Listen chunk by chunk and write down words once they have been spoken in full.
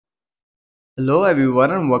Hello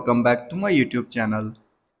everyone and welcome back to my YouTube channel.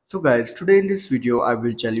 So guys, today in this video I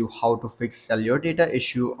will tell you how to fix cellular data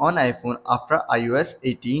issue on iPhone after iOS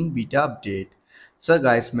 18 beta update. So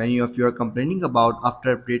guys, many of you are complaining about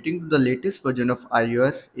after updating to the latest version of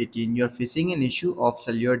iOS 18 you are facing an issue of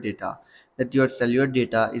cellular data, that your cellular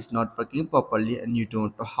data is not working properly and you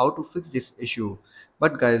don't know how to fix this issue.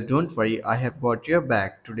 But guys, don't worry, I have got your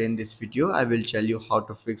back. Today in this video, I will tell you how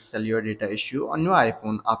to fix cellular data issue on your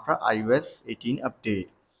iPhone after iOS 18 update.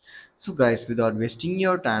 So guys, without wasting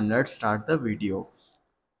your time, let's start the video.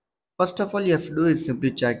 First of all, you have to do is simply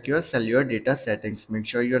check your cellular data settings. Make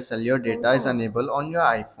sure your cellular data is enabled on your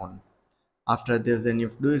iPhone. After this, then you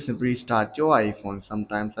have to do is simply restart your iPhone.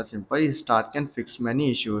 Sometimes a simple restart can fix many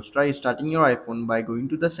issues. Try starting your iPhone by going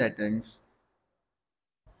to the settings,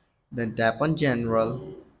 then tap on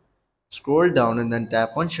general. Scroll down and then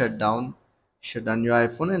tap on shutdown. Shut down your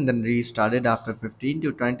iPhone and then restart it after 15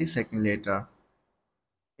 to 20 seconds later.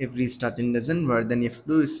 If restarting doesn't work, then you have to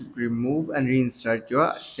do is remove and reinsert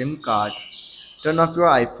your SIM card. Turn off your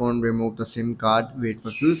iPhone, remove the SIM card, wait for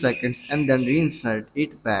a few seconds and then reinsert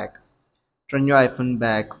it back. Turn your iPhone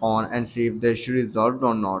back on and see if the issue is resolved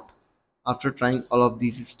or not. After trying all of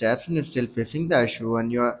these steps and still facing the issue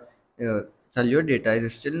and your uh, cellular data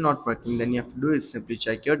is still not working, then you have to do is simply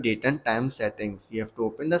check your date and time settings. You have to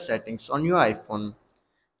open the settings on your iPhone.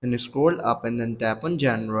 Then scroll up and then tap on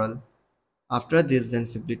general. After this, then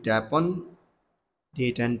simply tap on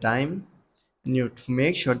date and time and you have to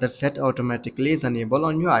make sure that set automatically is enabled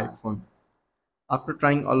on your iPhone. After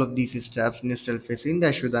trying all of these steps and still facing the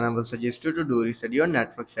issue, then I will suggest you to do reset your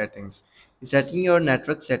network settings. Resetting your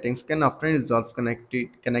network settings can often resolve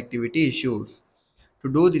connectivity issues.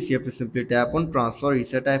 To do this, you have to simply tap on transfer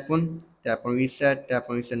reset iPhone, tap on reset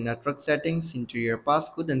network settings, enter your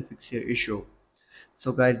passcode and fix your issue.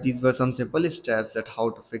 So guys, these were some simple steps that how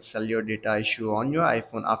to fix cellular data issue on your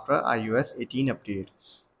iPhone after iOS 18 update.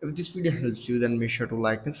 If this video helps you, then make sure to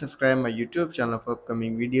like and subscribe my YouTube channel for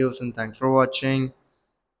upcoming videos, and thanks for watching.